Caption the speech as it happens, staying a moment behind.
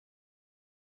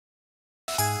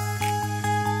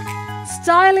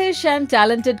Stylish and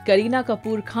talented Kareena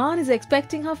Kapoor Khan is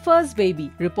expecting her first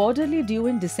baby, reportedly due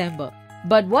in December.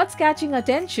 But what's catching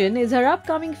attention is her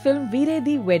upcoming film Veere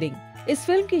the Wedding. इस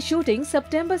film की shooting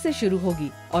सितंबर से शुरू होगी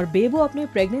और बेबो अपने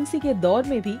pregnancy के दौर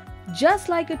में भी just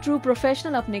like a true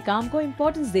professional अपने काम को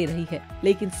इम्पोर्टेंस दे रही है,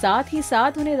 लेकिन साथ ही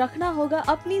साथ उन्हें रखना होगा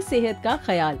अपनी सेहत का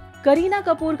ख्याल। करीना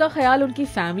कपूर का ख्याल उनकी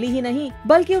फैमिली ही नहीं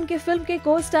बल्कि उनके फिल्म के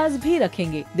को स्टार्स भी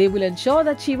रखेंगे। They will ensure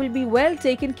that she will be well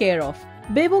taken care of.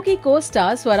 बेबो की को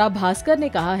स्टार स्वरा भास्कर ने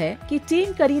कहा है कि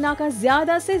टीम करीना का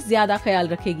ज्यादा से ज्यादा ख्याल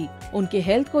रखेगी, उनके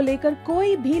हेल्थ को लेकर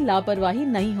कोई भी लापरवाही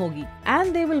नहीं होगी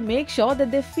and they will make sure that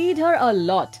they feed her a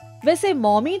lot. वैसे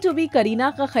मॉमी टू बी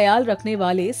करीना का ख्याल रखने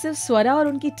वाले सिर्फ स्वरा और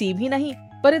उनकी टीम ही नहीं,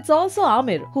 but it's also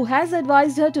Amir who has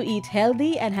advised her to eat healthy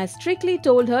and has strictly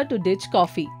told her to ditch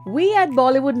coffee. We at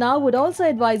Bollywood Now would also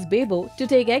advise Bebo to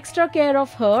take extra care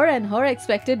of her and her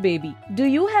expected baby. Do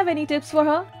you have any tips for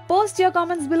her? Post your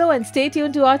comments below and stay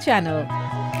tuned to our channel.